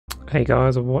Hey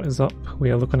guys, what is up?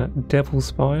 We are looking at Devil's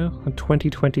Spire, a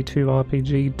 2022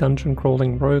 RPG dungeon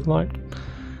crawling roguelike.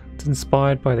 It's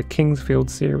inspired by the Kingsfield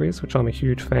series, which I'm a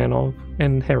huge fan of,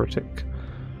 and Heretic.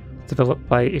 It's developed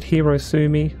by Ihiro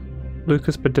Sumi,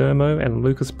 Lucas Padermo, and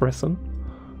Lucas Bresson.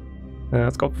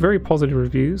 It's got very positive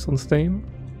reviews on Steam,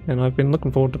 and I've been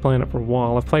looking forward to playing it for a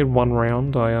while. I've played one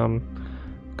round. I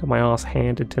got my ass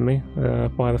handed to me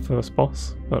by the first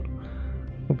boss, but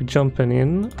we'll be jumping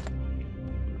in.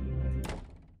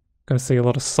 Going to see a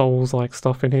lot of Souls-like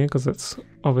stuff in here because it's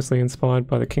obviously inspired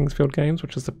by the Kingsfield games,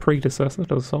 which is the predecessor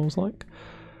to the Souls-like.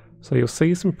 So you'll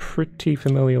see some pretty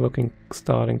familiar looking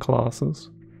starting classes.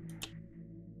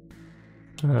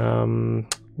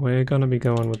 We're going to be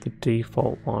going with the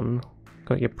default one.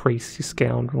 Got your priests, your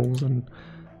scoundrels, and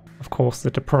of course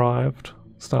the deprived,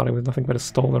 starting with nothing but a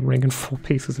stolen ring and 4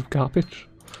 pieces of garbage.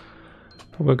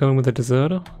 But we're going with a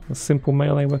deserter, a simple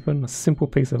melee weapon, a simple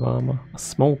piece of armor, a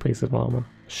small piece of armor,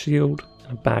 shield,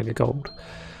 and a bag of gold.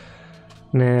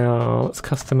 Now let's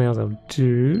customize our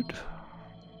dude.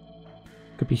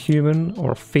 Could be human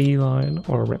or a feline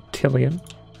or a reptilian.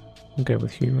 We'll go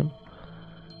with human.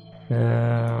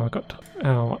 Now I've got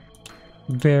our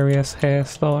various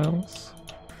hairstyles.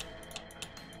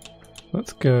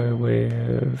 Let's go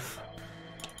with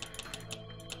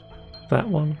that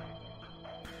one.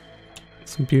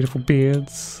 Some beautiful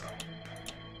beards.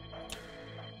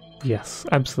 Yes,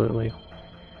 absolutely.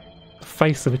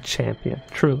 Face of a champion,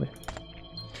 truly.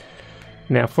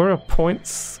 Now for our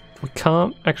points, we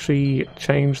can't actually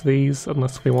change these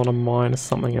unless we want to minus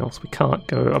something else. We can't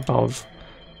go above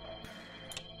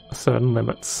a certain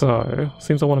limit, so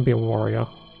seems I want to be a warrior.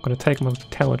 I'm going to take my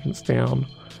intelligence down,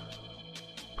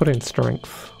 put in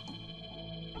strength,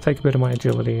 take a bit of my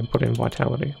agility and put in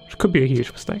vitality, which could be a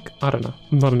huge mistake. I don't know.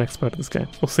 I'm not an expert at this game.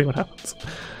 We'll see what happens.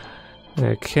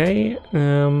 Okay,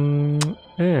 and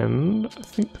I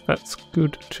think that's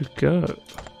good to go.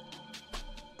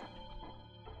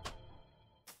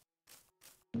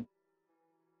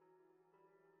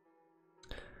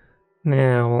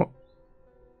 Now,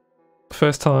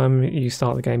 first time you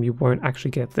start the game, you won't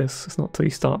actually get this. It's not till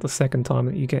you start the second time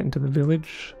that you get into the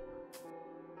village.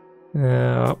 We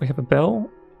have a bell.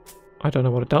 I don't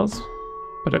know what it does,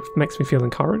 but it makes me feel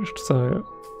encouraged, so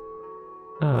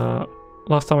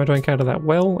last time I drank out of that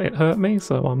well, it hurt me,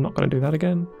 so I'm not going to do that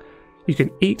again. You can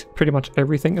eat pretty much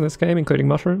everything in this game, including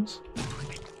mushrooms,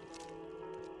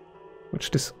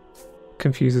 which just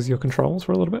confuses your controls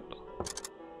for a little bit.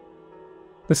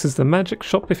 This is the magic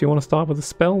shop if you want to start with a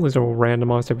spell. These are all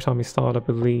randomized every time you start, I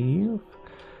believe.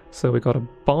 So we got a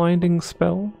binding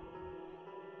spell.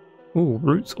 Ooh,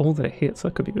 roots all their hits,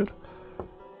 that could be good.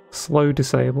 Slow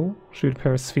disable, shoot a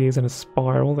pair of spheres in a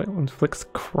spiral that inflicts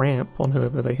cramp on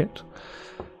whoever they hit.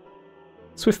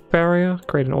 Swift barrier,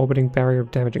 create an orbiting barrier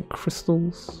of damaging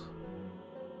crystals.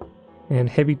 And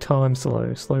heavy time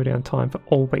slow down time for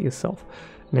all but yourself.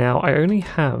 Now I only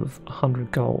have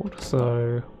 100 gold,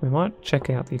 so we might check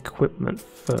out the equipment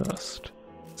first.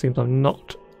 Seems I'm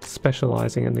not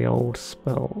specializing in the old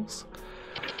spells.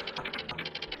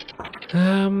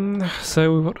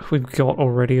 So what we've got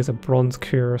already is a bronze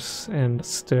cuirass and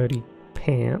sturdy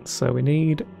pants, so we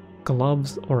need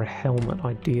gloves or a helmet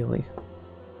ideally.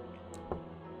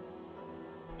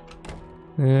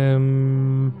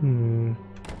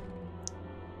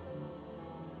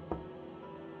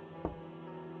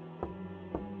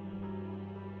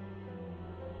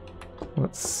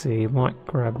 Let's see, might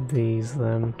grab these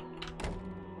then.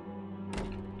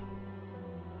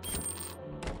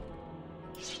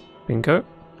 Bingo.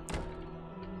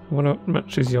 What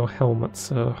much is your helmet,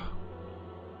 sir?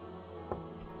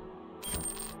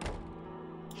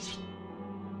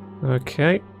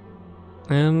 Okay.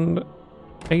 And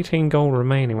 18 gold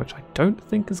remaining, which I don't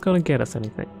think is going to get us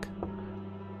anything.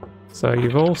 So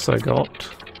you've also got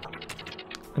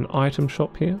an item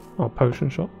shop here, or potion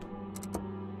shop.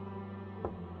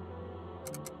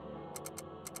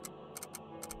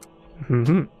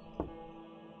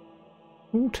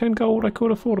 Ooh, 10 gold, I could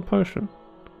afford a potion.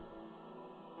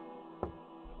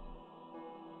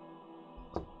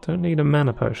 Don't need a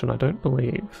mana potion, I don't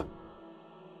believe.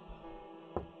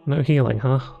 No healing,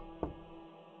 huh?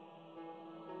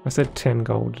 I said 10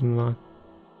 gold, didn't I?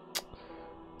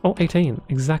 Oh, 18,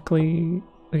 exactly.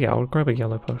 Yeah, I'll grab a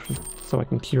yellow potion so I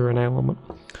can cure an ailment.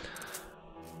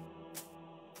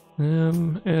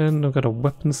 And I've got a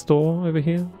weapon store over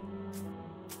here,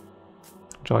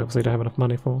 which I obviously don't have enough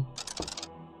money for.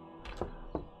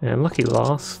 And lucky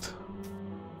last,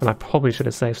 and I probably should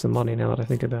have saved some money now that I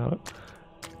think about it,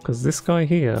 because this guy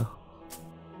here,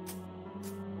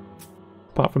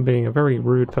 apart from being a very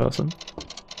rude person,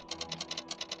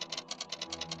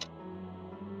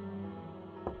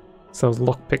 sells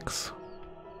lockpicks.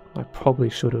 I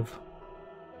probably should have.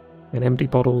 And empty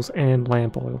bottles and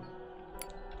lamp oil.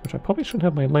 Which I probably should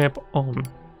have my lamp on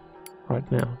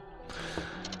right now.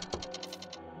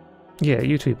 Yeah,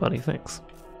 you too, buddy, thanks.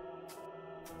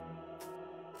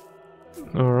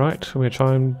 Alright, we're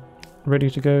trying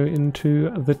ready to go into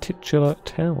the titular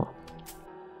tower.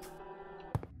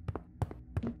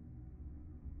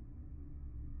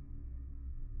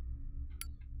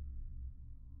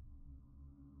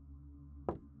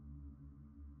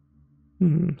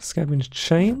 Scavenge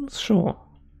chains? Sure.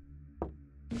 I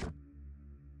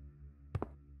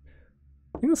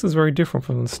think this is very different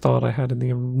from the start I had in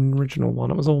the original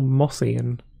one. It was all mossy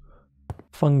and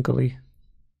fungally.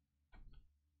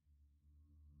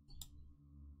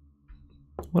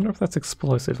 I wonder if that's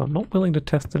explosive. I'm not willing to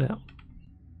test it out.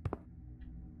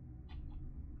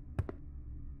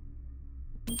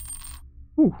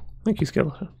 Ooh, thank you,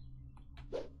 skeleton.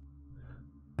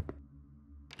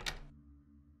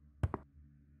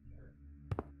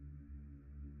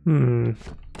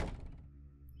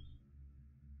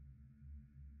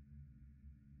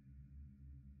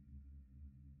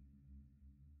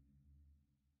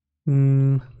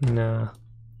 Nah.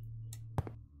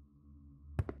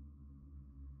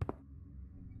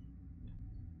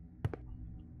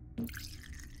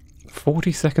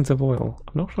 40 seconds of oil.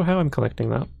 I'm not sure how I'm collecting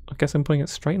that. I guess I'm putting it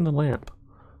straight in the lamp.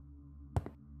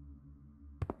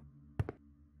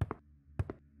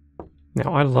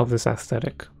 Now, I love this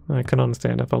aesthetic. I can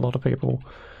understand if a lot of people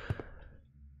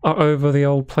are over the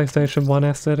old PlayStation 1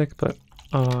 aesthetic, but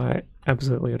I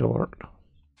absolutely adore it.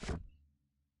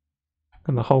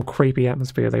 And the whole creepy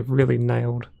atmosphere they've really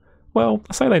nailed. Well,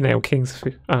 I say they nailed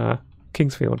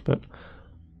Kingsfield, but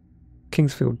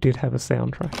Kingsfield did have a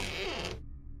soundtrack.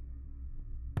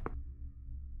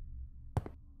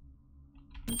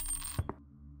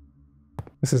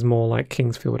 This is more like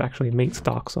Kingsfield actually meets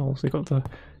Dark Souls. You've got the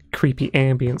creepy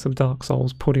ambience of Dark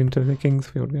Souls put into the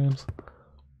Kingsfield games.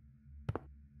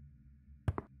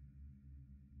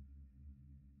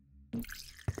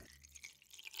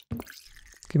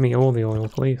 Give me all the oil,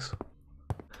 please.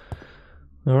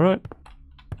 Alright.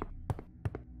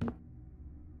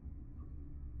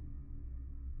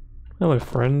 Hello,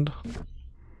 friend.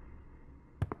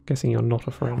 Guessing you're not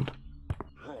a friend.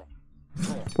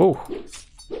 Whoa!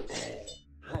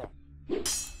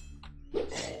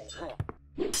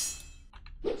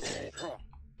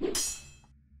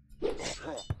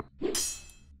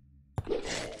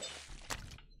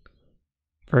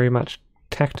 Very much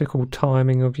tactical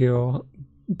timing of your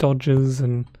dodges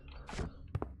and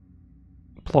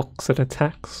blocks and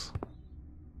attacks.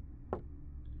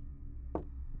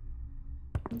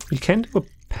 You can do a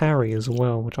parry as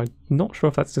well, which I'm not sure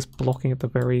if that's just blocking at the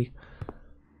very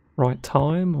right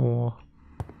time or...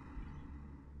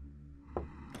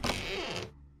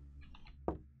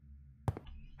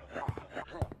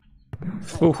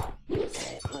 Ooh.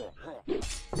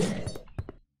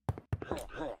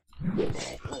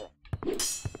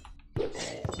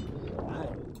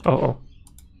 Uh-oh.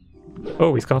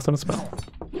 Oh, he's casting a spell.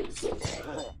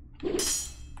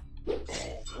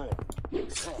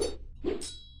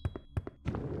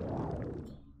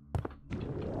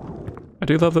 I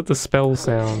do love that the spell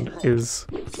sound is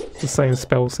the same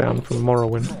spell sound from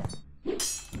Morrowind.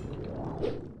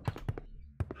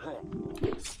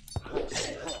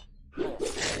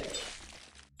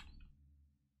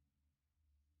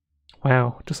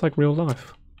 Wow, just like real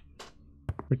life.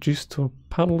 Reduced to a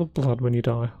puddle of blood when you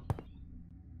die.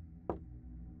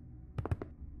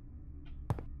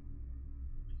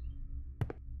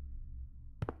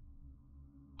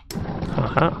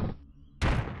 Haha.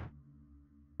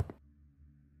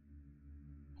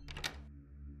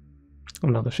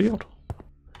 Another shield.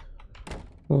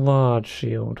 Large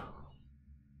shield.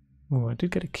 Oh, I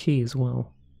did get a key as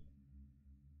well.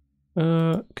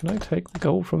 Can I take the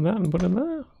gold from that and put it in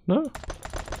there? No?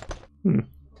 I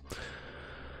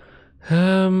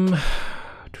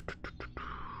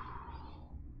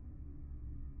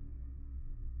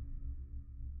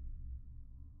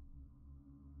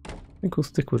think we'll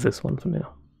stick with this one for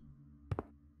now.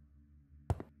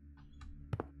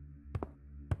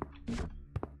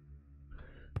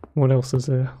 What else is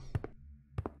there?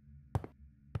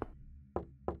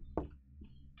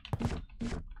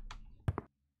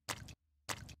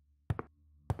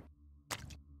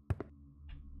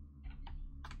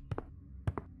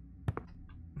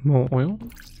 More oil.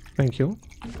 Thank you.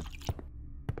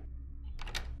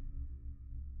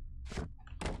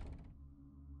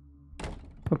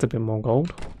 That's a bit more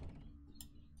gold.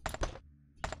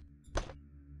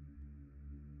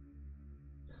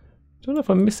 Don't know if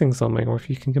I'm missing something or if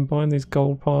you can combine these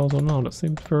gold piles or not. It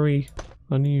seems very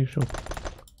unusual.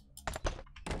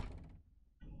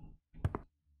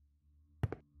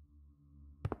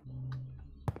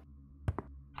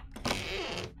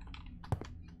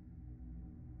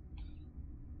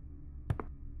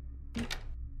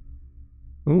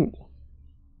 Ooh.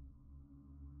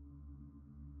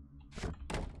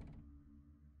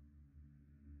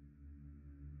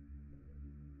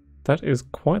 That is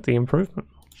quite the improvement.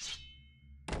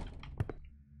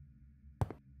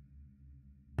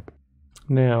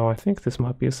 Now, I think this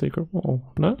might be a secret wall.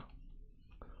 No?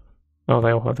 Oh,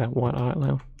 they all have that white art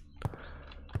now.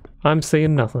 I'm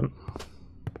seeing nothing.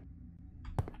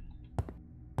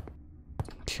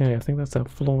 Okay, I think that's that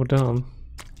floor done.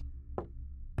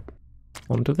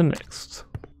 On to the next.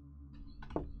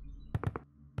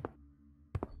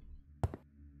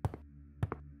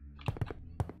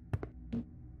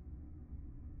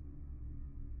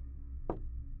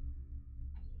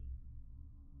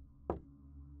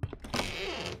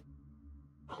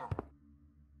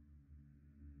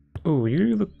 Ooh,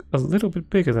 you look a little bit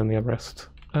bigger than the rest.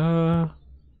 Hi.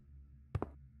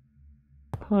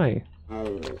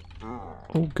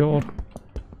 Oh god.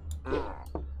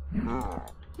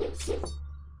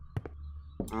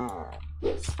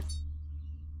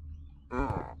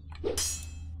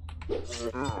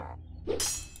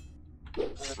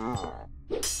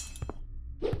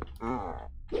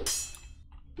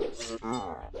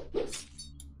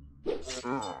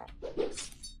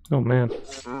 Oh man.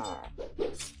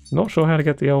 Not sure how to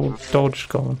get the old dodge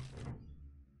going.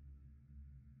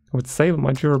 I would save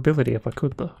my durability if I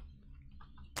could though.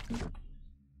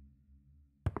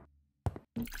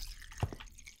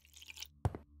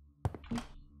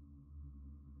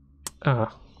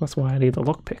 Ah, that's why I need the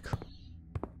lockpick.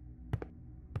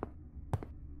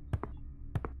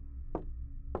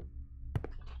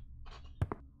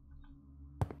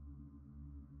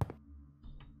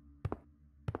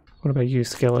 What about you,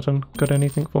 skeleton? Got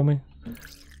anything for me?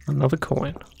 Another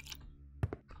coin.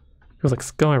 Feels like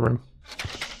Skyrim.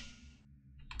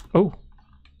 Oh.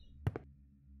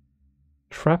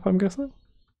 Trap, I'm guessing?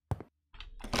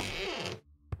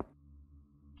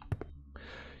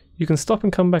 You can stop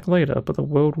and come back later, but the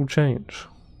world will change.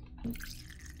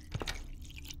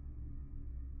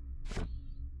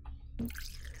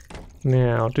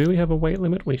 Now, do we have a weight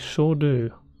limit? We sure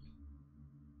do.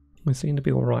 We seem to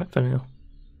be alright for now.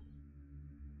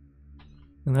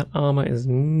 And that armor is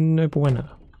no bueno.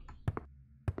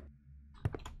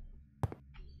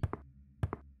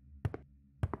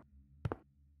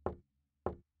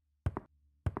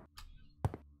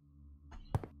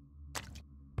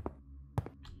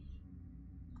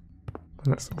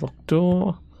 And that's the locked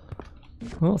door.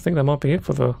 Well, I think that might be it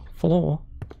for the floor.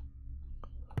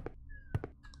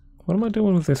 What am I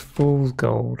doing with this fool's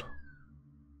gold?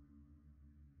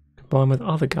 Combined with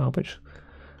other garbage.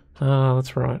 Ah,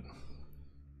 that's right.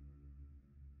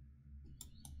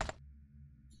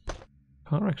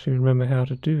 Can't actually remember how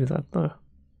to do that though.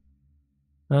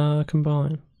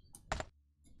 Combine.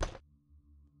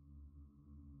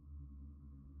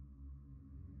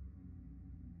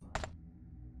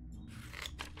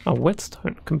 A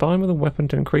whetstone. Combine with a weapon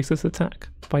to increase its attack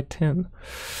by 10.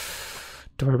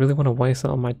 Do I really want to waste that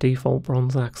on my default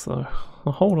bronze axe though?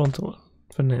 I'll hold on to it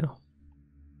for now.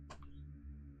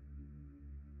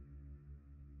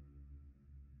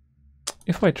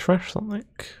 If I trash something...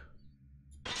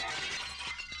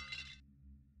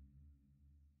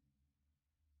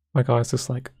 My guy's just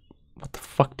like, what the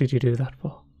fuck did you do that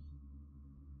for?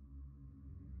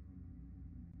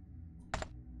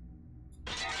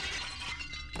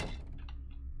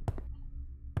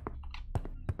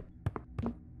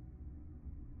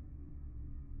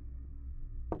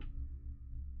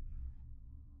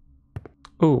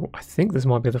 Oh, I think this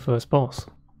might be the first boss.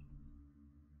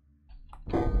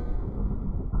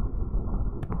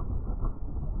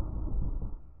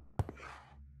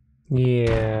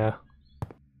 Yeah.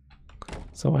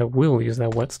 So I will use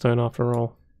that whetstone after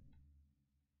all.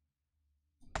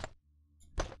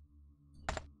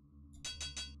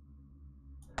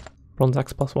 Bronze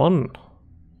axe +1.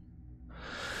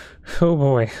 Oh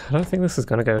boy, I don't think this is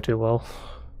going to go too well.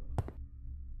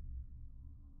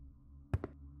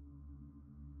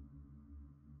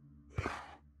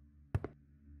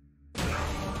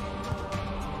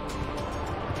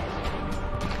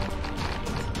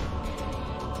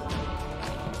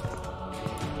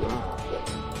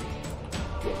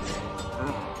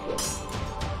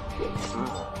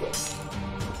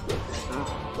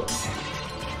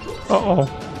 Uh-oh.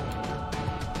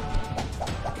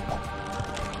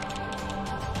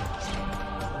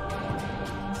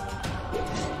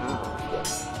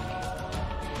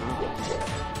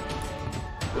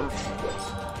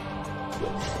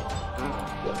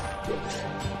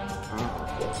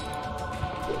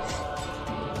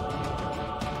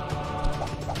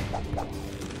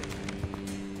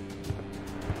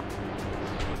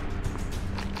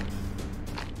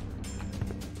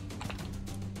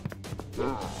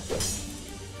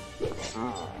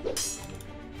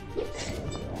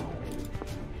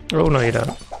 Oh, no you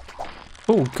don't.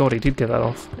 Oh god, he did get that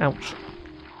off. Ouch.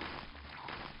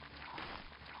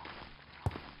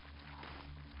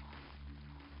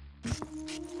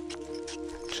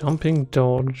 Jumping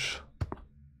dodge.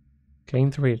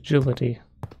 Gain 3 agility.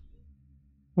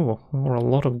 Oh, or a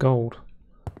lot of gold.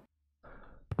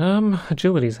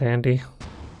 Agility's handy.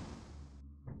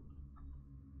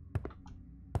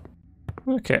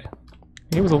 Okay.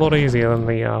 He was a lot easier than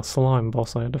the slime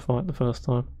boss I had to fight the first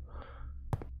time.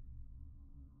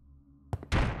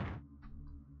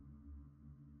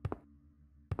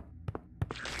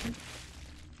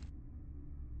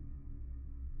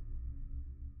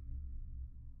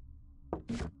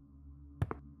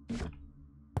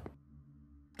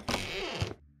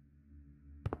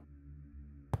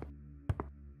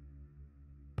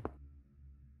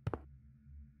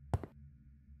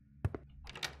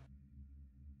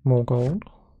 More gold.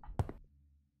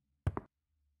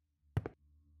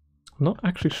 I'm not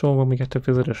actually sure when we get to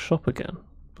visit a shop again,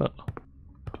 but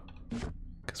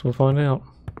guess we'll find out.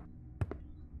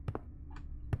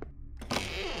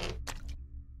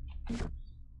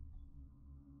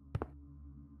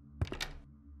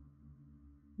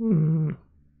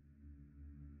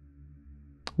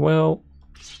 Well,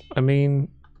 I mean,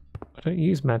 I don't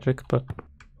use magic, but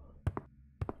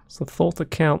it's the thought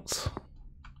that counts.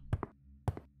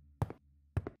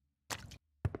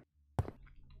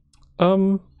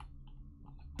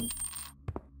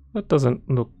 That doesn't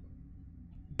look...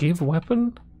 Give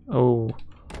weapon? Oh.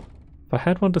 If I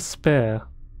had one to spare...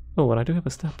 Oh, and I do have a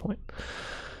stat point.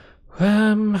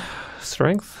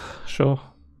 Strength? Sure.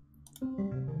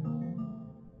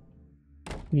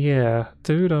 Yeah,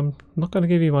 dude, I'm not gonna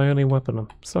give you my only weapon, I'm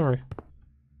sorry.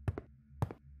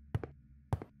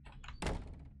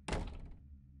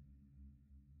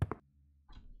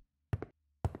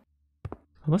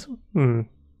 Unless...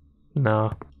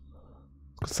 Nah.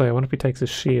 I was gonna say, I wonder if he takes his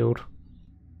shield.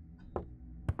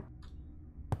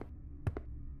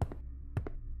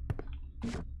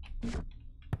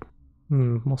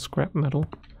 More scrap metal.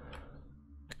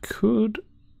 I could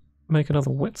make another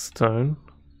whetstone.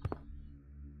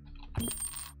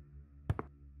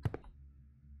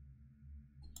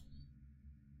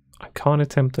 I'm kinda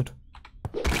tempted.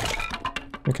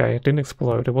 Okay, it didn't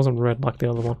explode. It wasn't red like the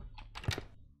other one.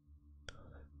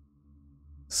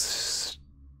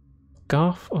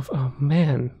 Scarf of... Oh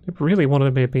man, it really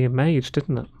wanted me to be a mage,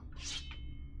 didn't it?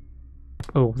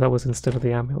 Oh, that was instead of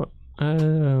the amulet.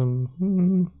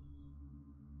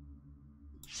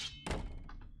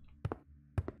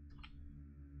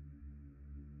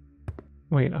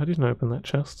 Wait, I didn't open that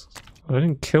chest. I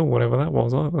didn't kill whatever that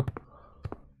was either.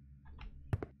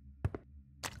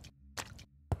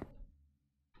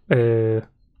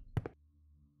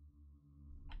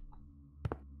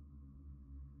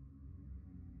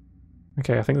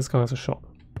 Okay, I think this guy has a shop.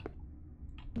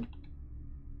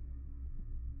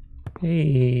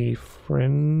 Hey,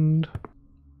 friend.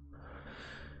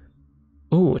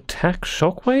 Oh, attack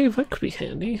shockwave? That could be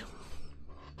handy.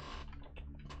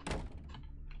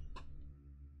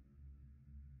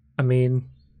 I mean,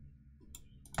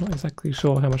 not exactly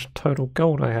sure how much total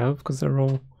gold I have, because they're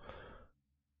all...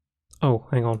 Oh,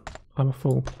 hang on. I'm a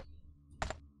fool.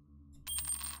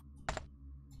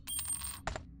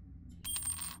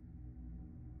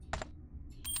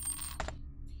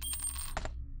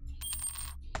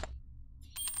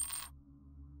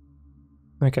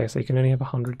 Okay, so you can only have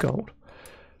 100 gold.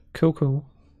 Cool, cool.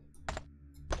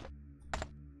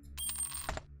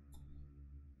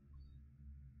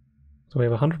 So we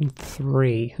have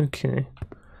 103, okay.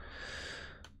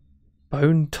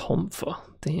 Bone Tomfer,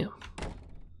 damn.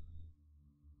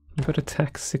 We've got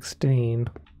attack 16.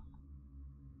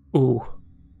 Ooh.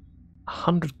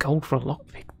 100 gold for a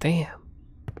lockpick, damn.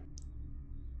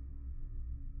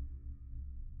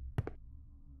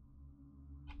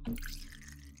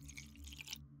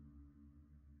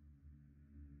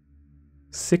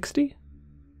 $60?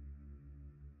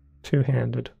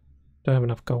 Two-handed. Don't have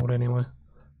enough gold anyway.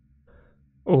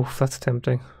 Oof, that's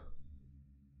tempting.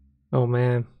 Oh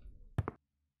man.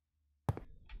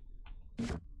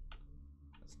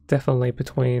 It's definitely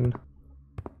between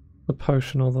the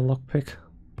potion or the lockpick.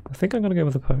 I think I'm gonna go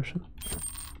with the potion.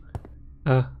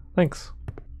 Thanks.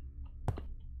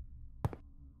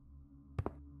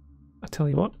 I tell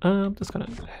you what, I'm just gonna...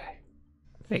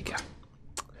 There you go.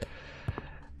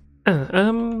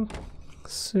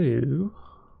 So...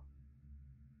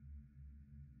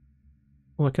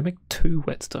 Oh, I can make 2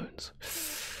 whetstones.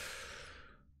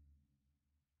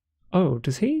 Oh,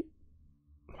 does he?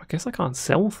 I guess I can't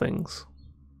sell things.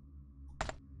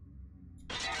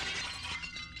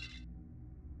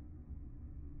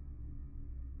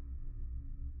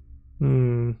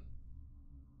 Hmm.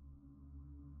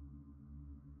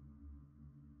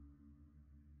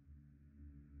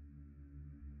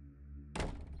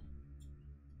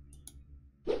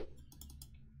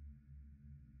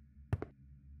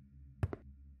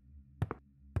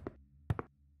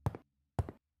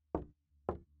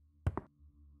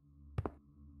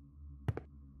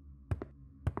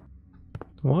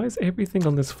 Why is everything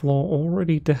on this floor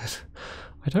already dead?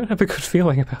 I don't have a good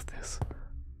feeling about this.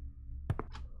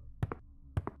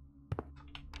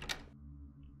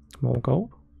 More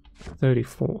gold?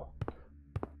 34.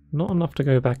 Not enough to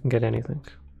go back and get anything.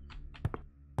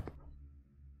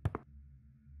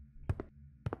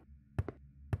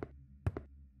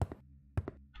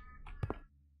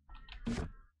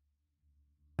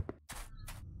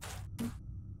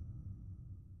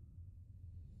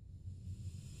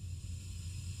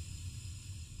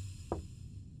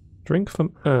 Drink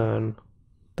from urn.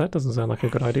 That doesn't sound like a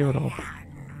good idea at all.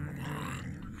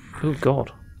 Oh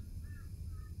god.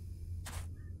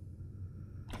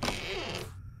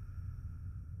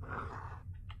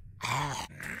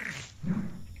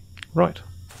 Right.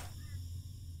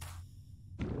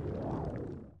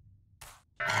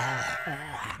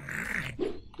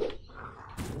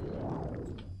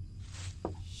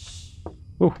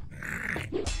 Ooh.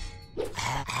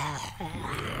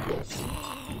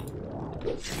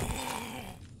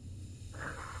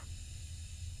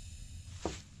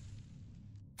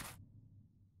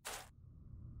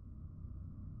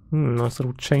 Nice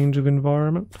little change of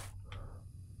environment.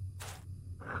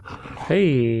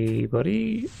 Hey,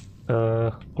 buddy.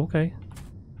 Okay.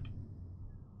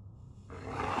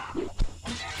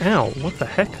 Ow, what the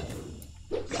heck?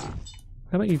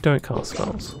 How about you don't cast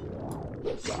spells?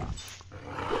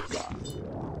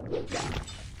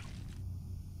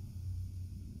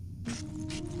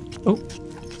 Oh,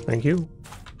 thank you.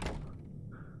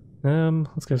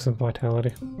 Let's give some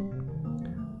vitality.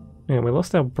 Yeah, we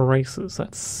lost our braces,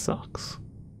 that sucks.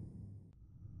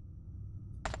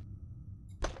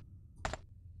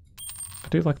 I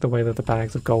do like the way that the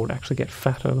bags of gold actually get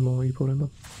fatter the more you put in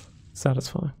them.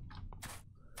 Satisfying.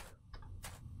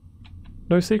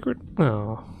 No secret?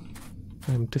 Oh,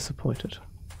 I'm disappointed.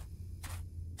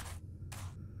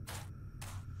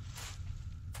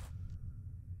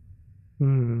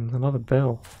 Another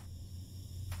bell.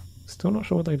 Still not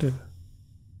sure what they do.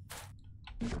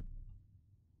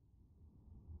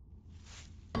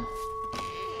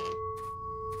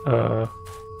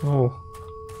 Oh.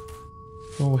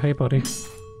 Oh, hey buddy.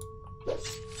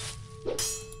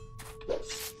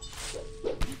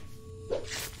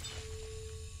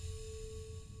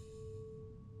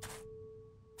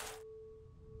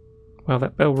 Wow,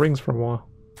 that bell rings for a while.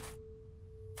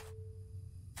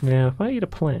 Now, if I eat a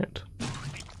plant,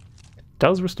 it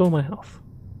does restore my health.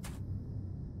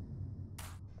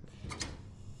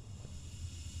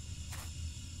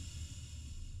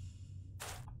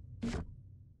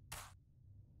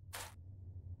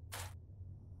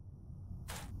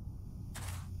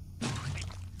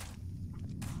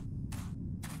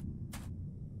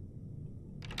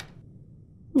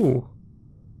 Ooh.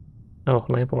 Oh,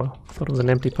 lamp oil. I thought it was an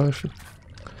empty potion.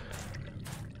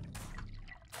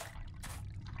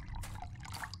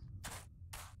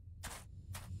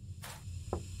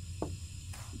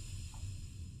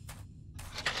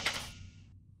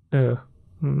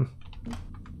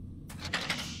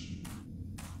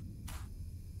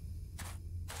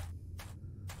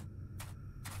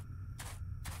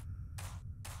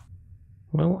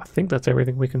 Well, I think that's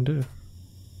everything we can do.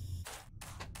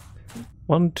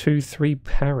 1, 2, 3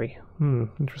 parry.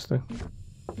 Interesting.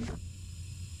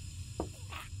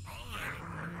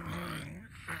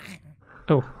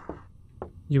 Oh,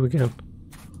 you again.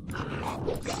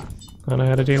 I know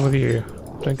how to deal with you.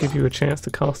 Don't give you a chance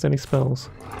to cast any spells.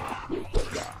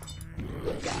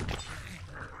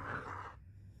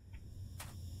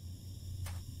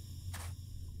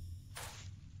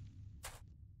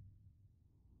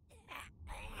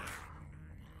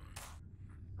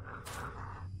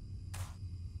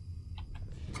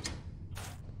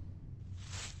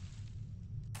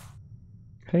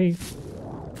 Hey.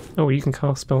 Oh, you can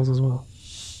cast spells as well.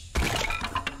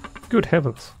 Good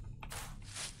heavens.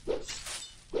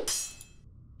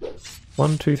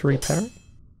 1, 2, 3 parry?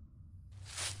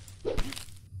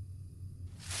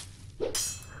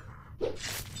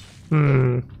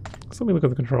 let me look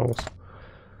at the controls.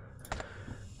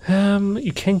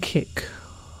 You can kick.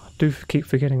 I do keep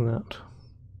forgetting that.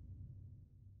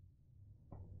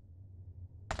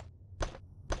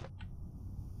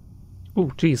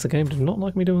 Oh, geez, the game did not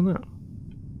like me doing that.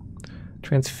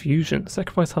 Transfusion.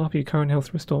 Sacrifice half of your current health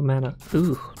to restore mana.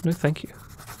 Ooh, no thank you.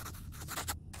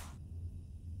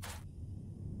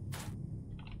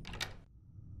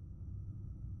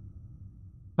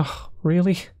 Oh,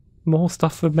 really? More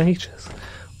stuff for mages?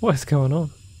 What is going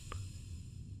on?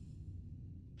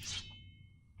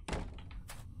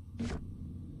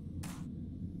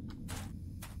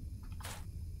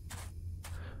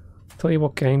 Tell you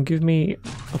what, game, give me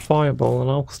a fireball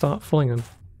and I'll start flinging.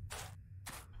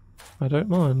 I don't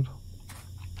mind.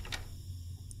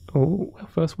 Oh, our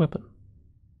first weapon.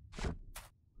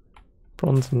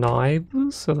 Bronze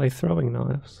knives? Are they throwing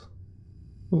knives?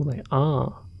 Oh, they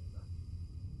are.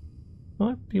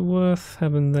 Might be worth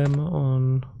having them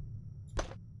on...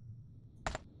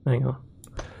 Hang on.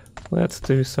 Let's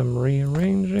do some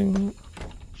rearranging.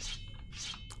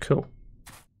 Cool.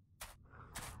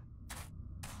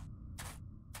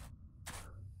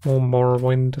 More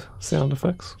Morrowind sound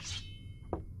effects.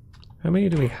 How many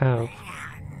do we have?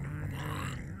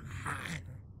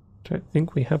 Don't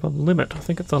think we have a limit. I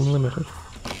think it's unlimited.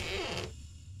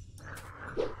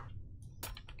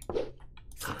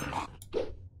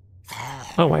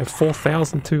 Oh, I have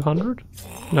 4,200?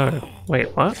 No.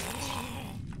 Wait, what?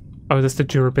 Oh, that's the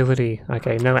durability.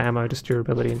 Okay, no ammo, just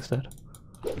durability instead.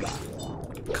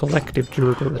 Collective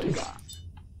durability.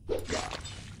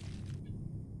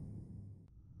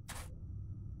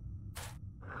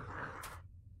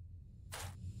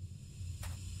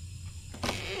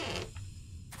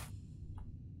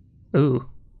 Ooh.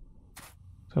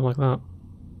 Something like that.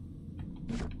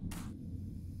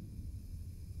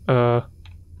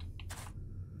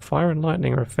 Fire and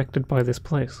lightning are affected by this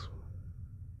place.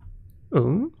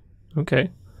 Ooh, okay.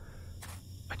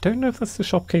 I don't know if that's the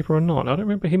shopkeeper or not. I don't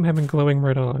remember him having glowing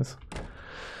red eyes.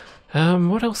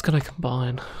 What else can I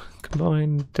combine?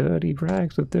 Combine dirty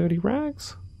rags with dirty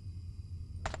rags?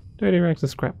 Dirty rags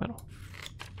with scrap metal.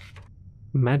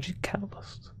 Magic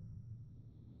catalyst.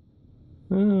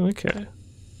 Oh, okay.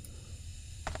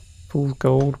 Full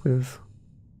gold with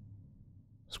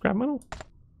scrap metal?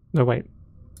 No, wait.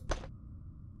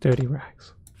 Dirty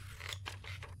rags.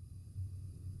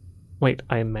 Wait,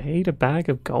 I made a bag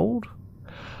of gold?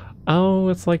 Oh,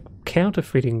 it's like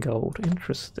counterfeiting gold.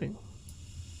 Interesting.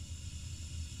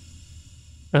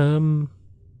 Do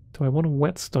I want a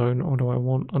whetstone or do I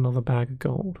want another bag of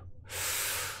gold?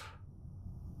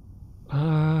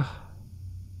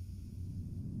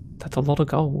 That's a lot of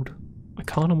gold. I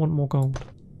kinda want more gold.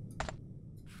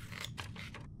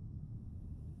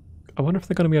 I wonder if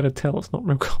they're gonna be able to tell it's not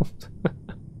real gold.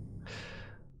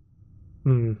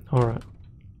 Alright.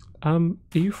 Are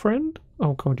you friend?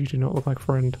 Oh god, you do not look like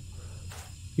friend.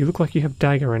 You look like you have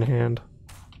dagger in hand.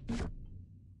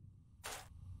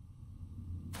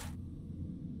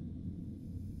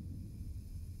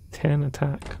 Ten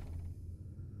attack.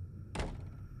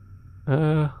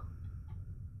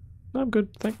 I'm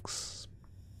good, thanks.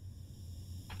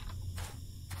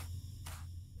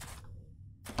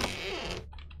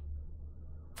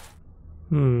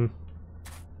 I'm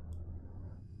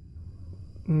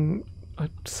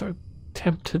so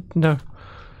tempted. No.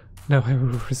 No, I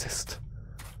will resist.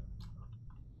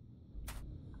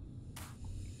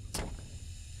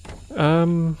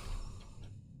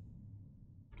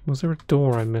 Was there a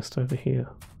door I missed over here?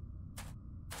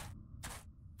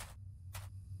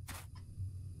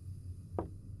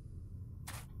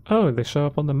 Oh, they show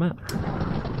up on the map.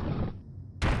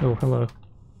 Oh, hello.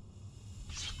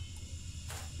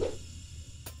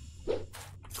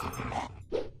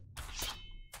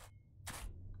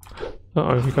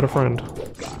 Uh-oh, you got a friend.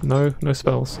 No, no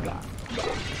spells.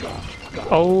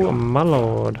 Oh, my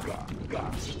lord.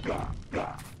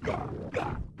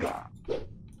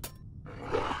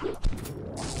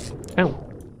 Ow.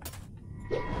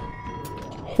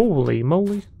 Holy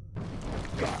moly.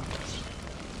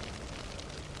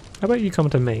 How about you come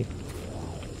to me?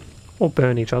 Or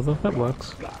burn each other, that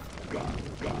works.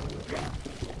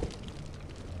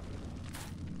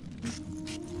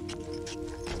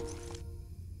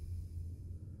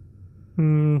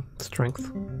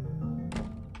 Strength.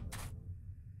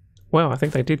 Wow, I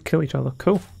think they did kill each other.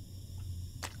 Cool.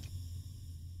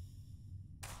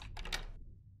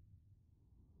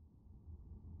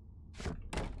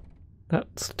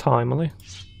 That's timely.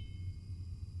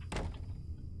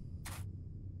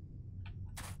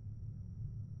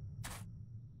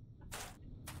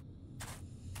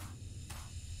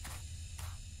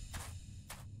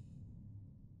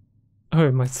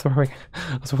 no, my throwing.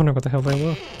 I was wondering what the hell they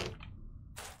were.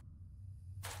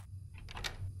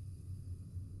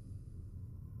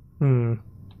 Hmm.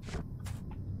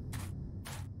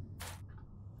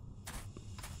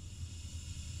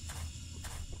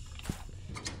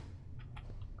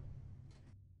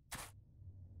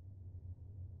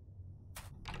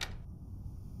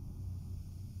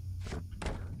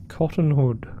 Cotton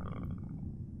hood.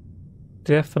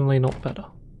 Definitely not better.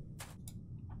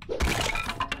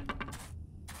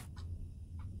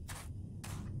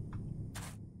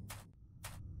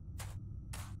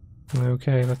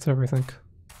 Okay, that's everything.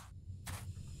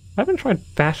 I haven't tried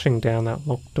bashing down that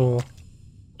locked door.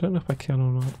 Don't know if I can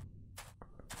or not.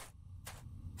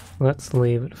 Let's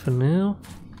leave it for now.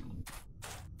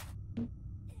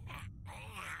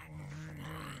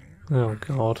 Oh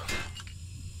god.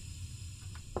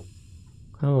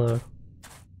 Hello.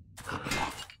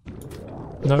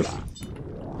 Nope.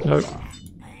 Nope.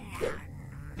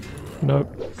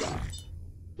 Nope.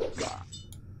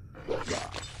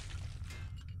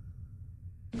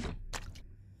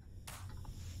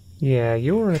 Yeah,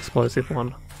 you're an explosive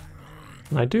one.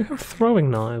 And I do have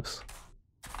throwing knives.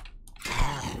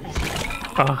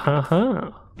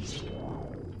 Ah-ha-ha.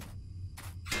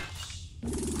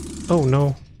 Oh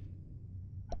no.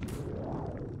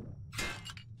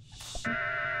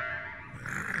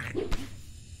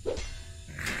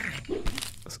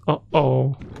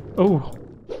 Uh-oh. Oh.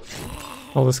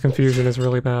 Oh, this confusion is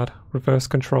really bad. Reverse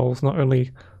controls, not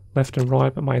only left and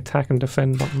right, but my attack and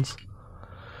defend buttons.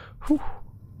 Whew.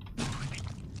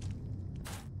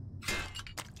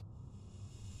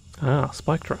 Ah,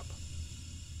 spike trap.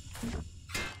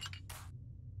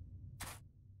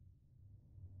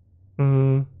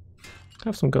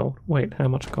 Have some gold. Wait, how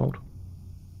much gold?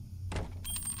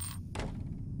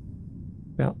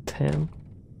 About 10.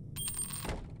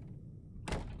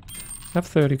 Have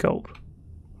 30 gold.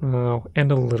 Oh,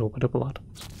 and a little bit of blood.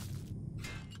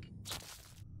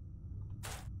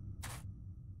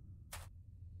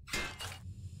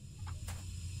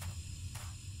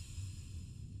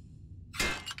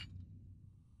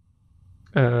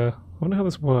 I wonder how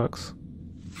this works.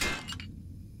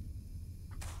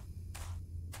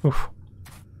 Oof.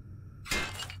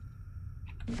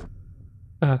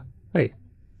 Hey.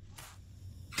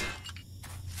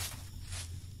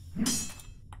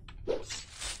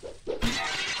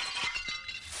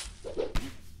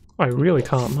 I really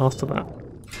can't master that.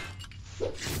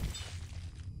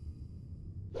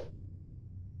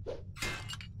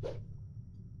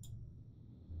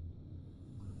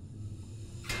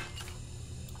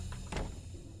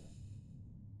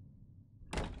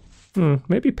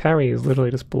 Maybe parry is literally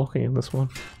just blocking in this one.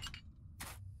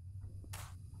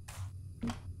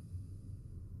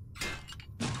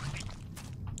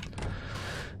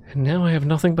 And now I have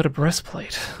nothing but a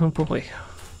breastplate. Oh boy.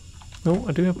 Oh,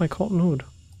 I do have my cotton hood.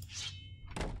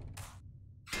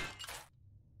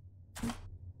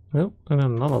 Oh, and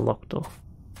another locked door.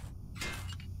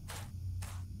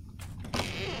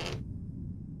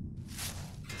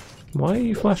 Why are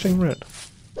you flashing red?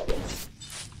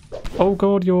 Oh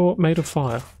god, you're made of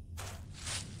fire.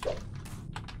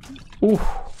 Ooh.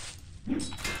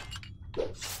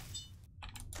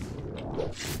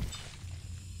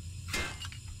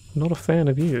 Not a fan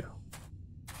of you.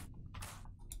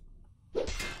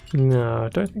 No, I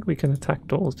don't think we can attack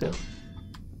doors down.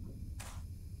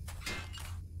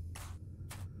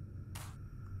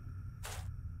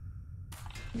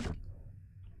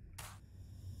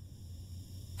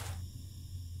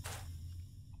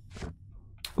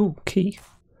 Ooh, key.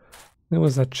 There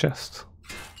was that chest.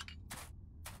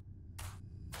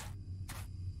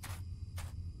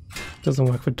 Doesn't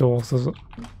work for doors, does it?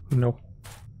 No.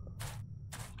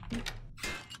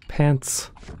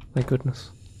 Pants. My goodness.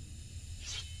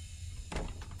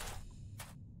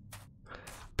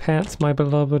 Pants, my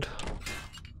beloved.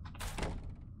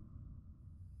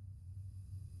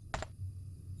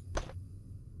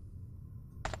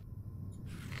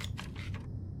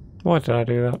 Why did I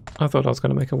do that? I thought I was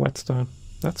going to make a whetstone.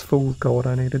 That's full gold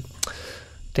I needed.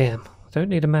 Damn, I don't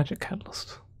need a magic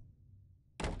catalyst.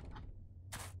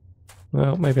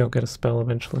 Well, maybe I'll get a spell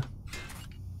eventually.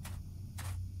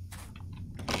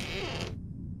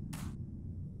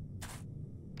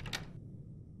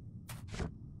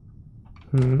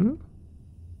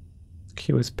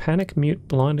 Q is panic, mute,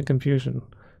 blind, and confusion.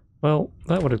 Well,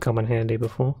 that would have come in handy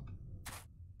before.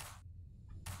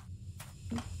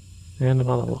 And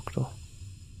another locked door.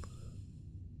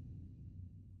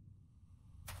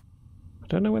 I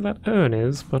don't know where that urn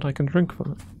is, but I can drink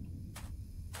from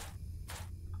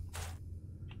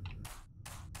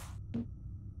it.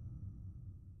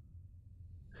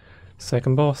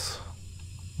 Second boss.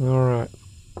 Alright.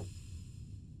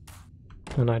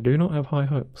 And I do not have high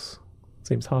hopes.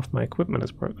 Seems half my equipment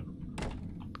is broken. I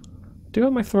do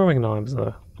have my throwing knives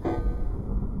though.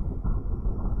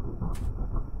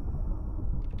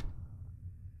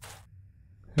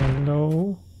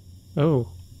 Hello?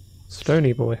 Oh.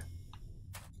 Stony boy.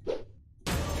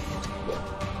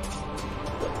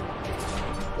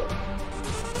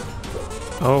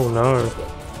 Oh no.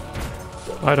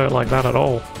 I don't like that at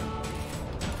all.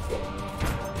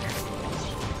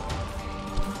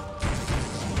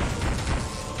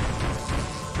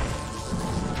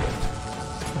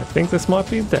 I think this might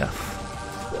be death.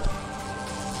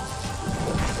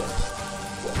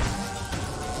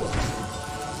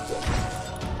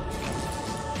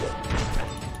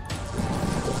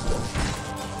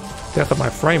 Death at my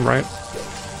frame rate.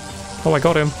 Oh, I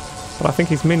got him. But I think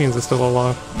his minions are still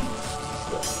alive.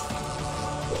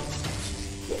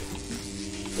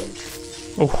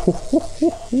 Oh, ho, ho, ho,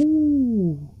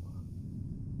 ho.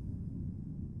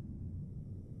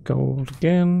 Gold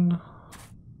again.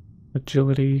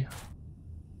 Agility.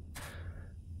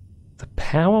 The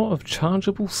power of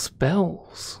chargeable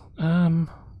spells.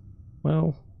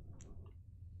 Well,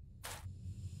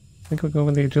 I think we'll go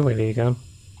with the agility again.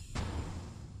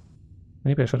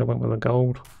 Maybe I should have went with the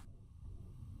gold.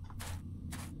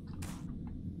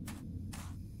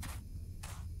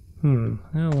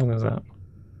 How long is that?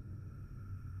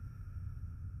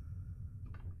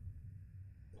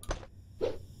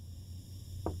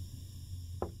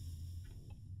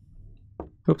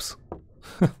 Oops.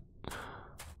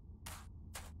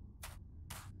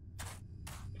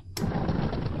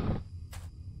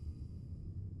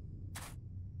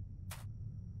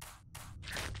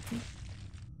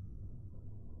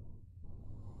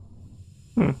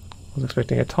 I was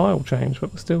expecting a tile change,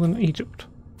 but we're still in Egypt.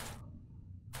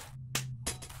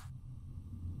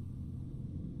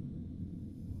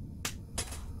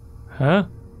 Huh?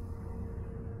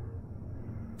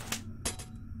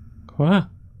 What?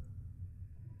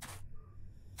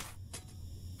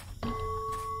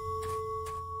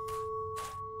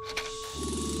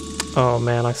 Oh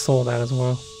man, I saw that as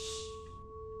well.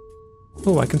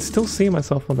 Oh, I can still see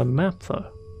myself on the map though.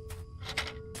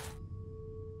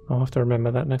 I'll have to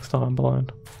remember that next time I'm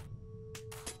blind.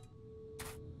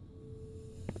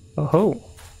 Oh ho!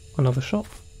 Another shop.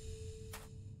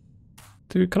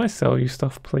 Dude, can I sell you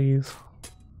stuff, please?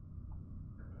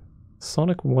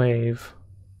 Sonic Wave.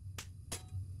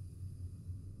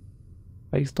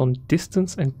 Based on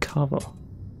distance and cover,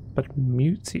 but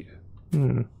mutes you.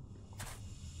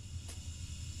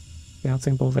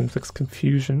 Bouncing balls inflicts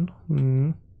confusion.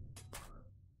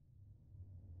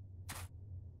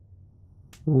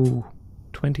 Ooh,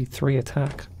 23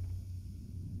 attack.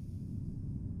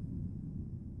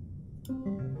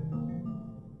 We're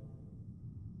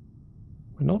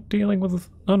not dealing with...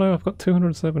 Oh no, I've got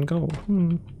 207 gold.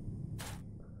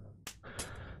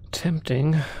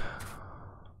 Tempting.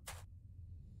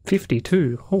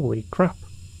 52. Holy crap.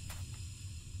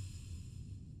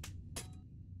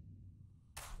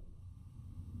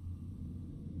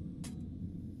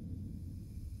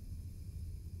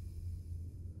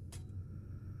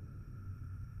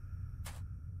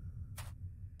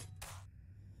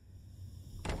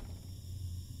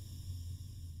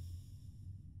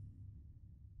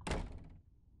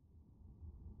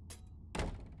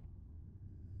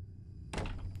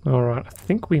 Alright, I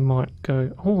think we might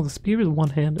go... Oh, the spear is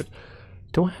one-handed.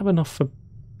 Do I have enough for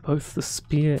both the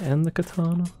spear and the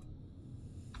katana?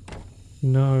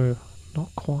 No,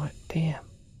 not quite. Damn.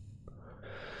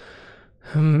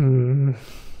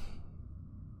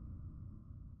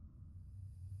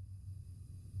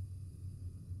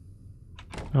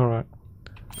 Alright.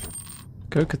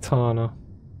 Go katana.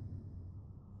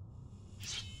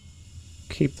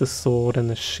 Keep the sword and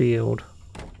the shield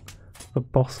for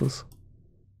bosses.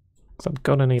 Because I'm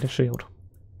gonna need a shield.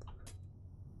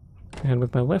 And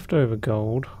with my leftover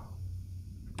gold,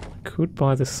 I could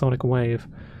buy this Sonic Wave.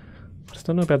 I just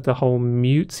don't know about the whole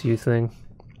mutes you thing.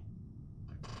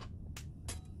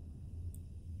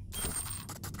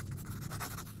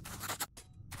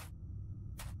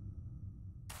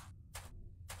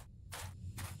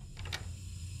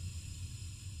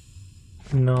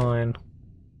 Nine.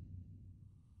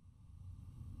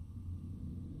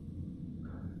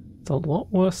 It's a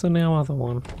lot worse than our other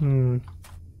one.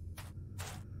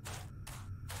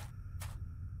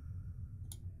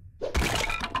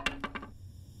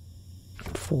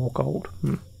 4 gold.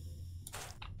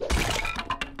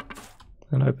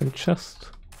 An open chest.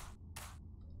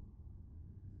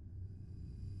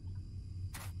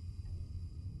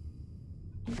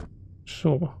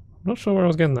 Sure. I'm not sure where I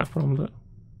was getting that from, but...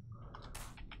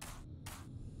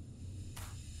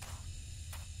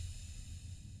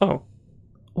 Oh.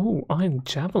 Oh, iron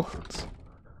javelins.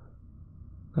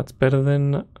 That's better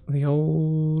than the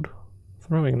old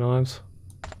throwing knives.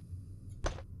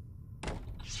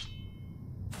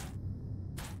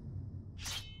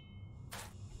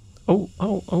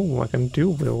 Oh, I can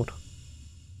dual wield.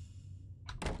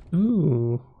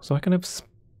 Ooh, so I can have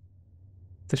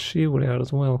the shield out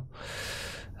as well.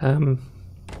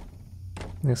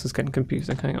 This is getting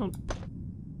confusing, hang on.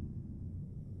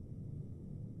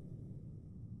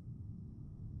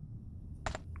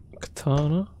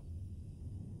 Katana.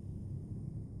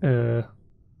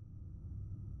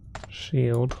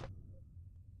 Shield.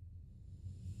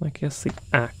 I guess the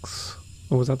axe.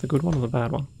 Or was that the good one or the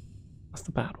bad one? That's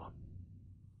the bad one.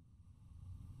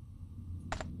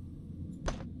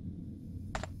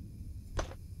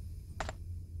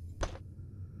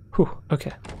 Whew,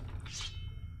 okay.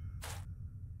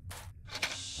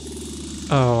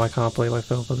 Oh, I can't believe I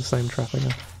fell for the same trap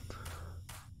again.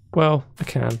 Well, I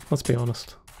can, let's be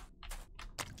honest.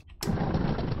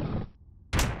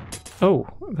 Oh,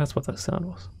 that's what that sound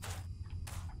was.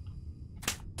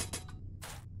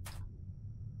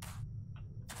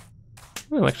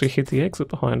 I'll actually hit the exit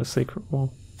behind a secret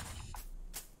wall.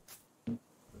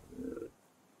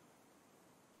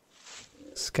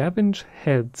 Scavenge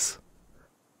heads.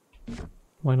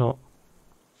 Why not?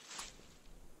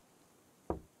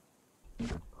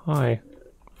 Hi,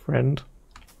 friend.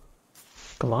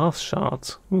 Glass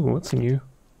shards. Ooh, that's new.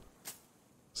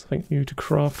 Something new to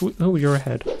craft. Oh, you're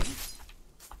ahead.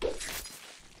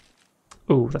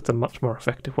 Ooh, that's a much more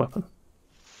effective weapon.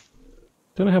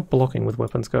 Don't know how blocking with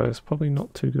weapons goes. Probably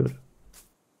not too good.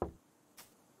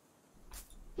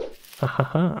 Ha ha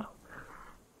ha.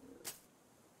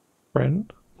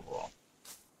 Friend.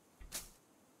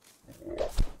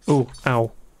 Oh,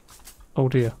 ow. Oh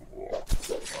dear.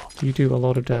 You do a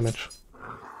lot of damage.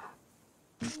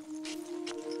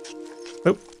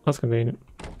 Oh, that's convenient.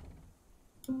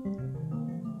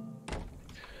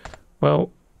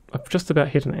 Well, I've just about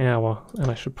hit an hour,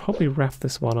 and I should probably wrap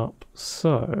this one up.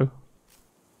 So,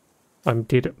 I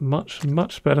did much,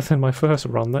 much better than my first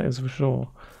run, that is for sure.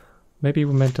 Maybe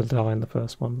we're meant to die in the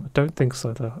first one. I don't think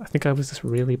so, though. I think I was just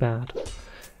really bad.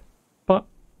 But,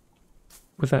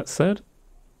 with that said,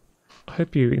 I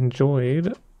hope you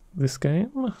enjoyed this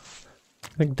game. I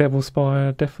think Devil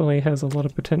Spire definitely has a lot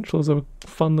of potential as a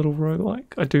fun little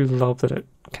roguelike. I do love that it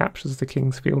captures the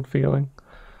Kingsfield feeling.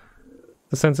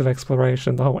 The sense of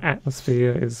exploration, the whole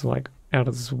atmosphere is like out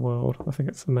of this world. I think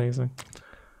it's amazing.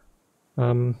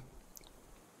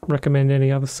 Recommend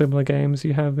any other similar games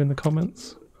you have in the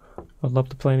comments. I'd love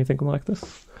to play anything like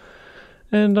this.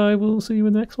 And I will see you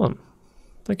in the next one.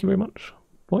 Thank you very much.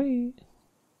 Bye.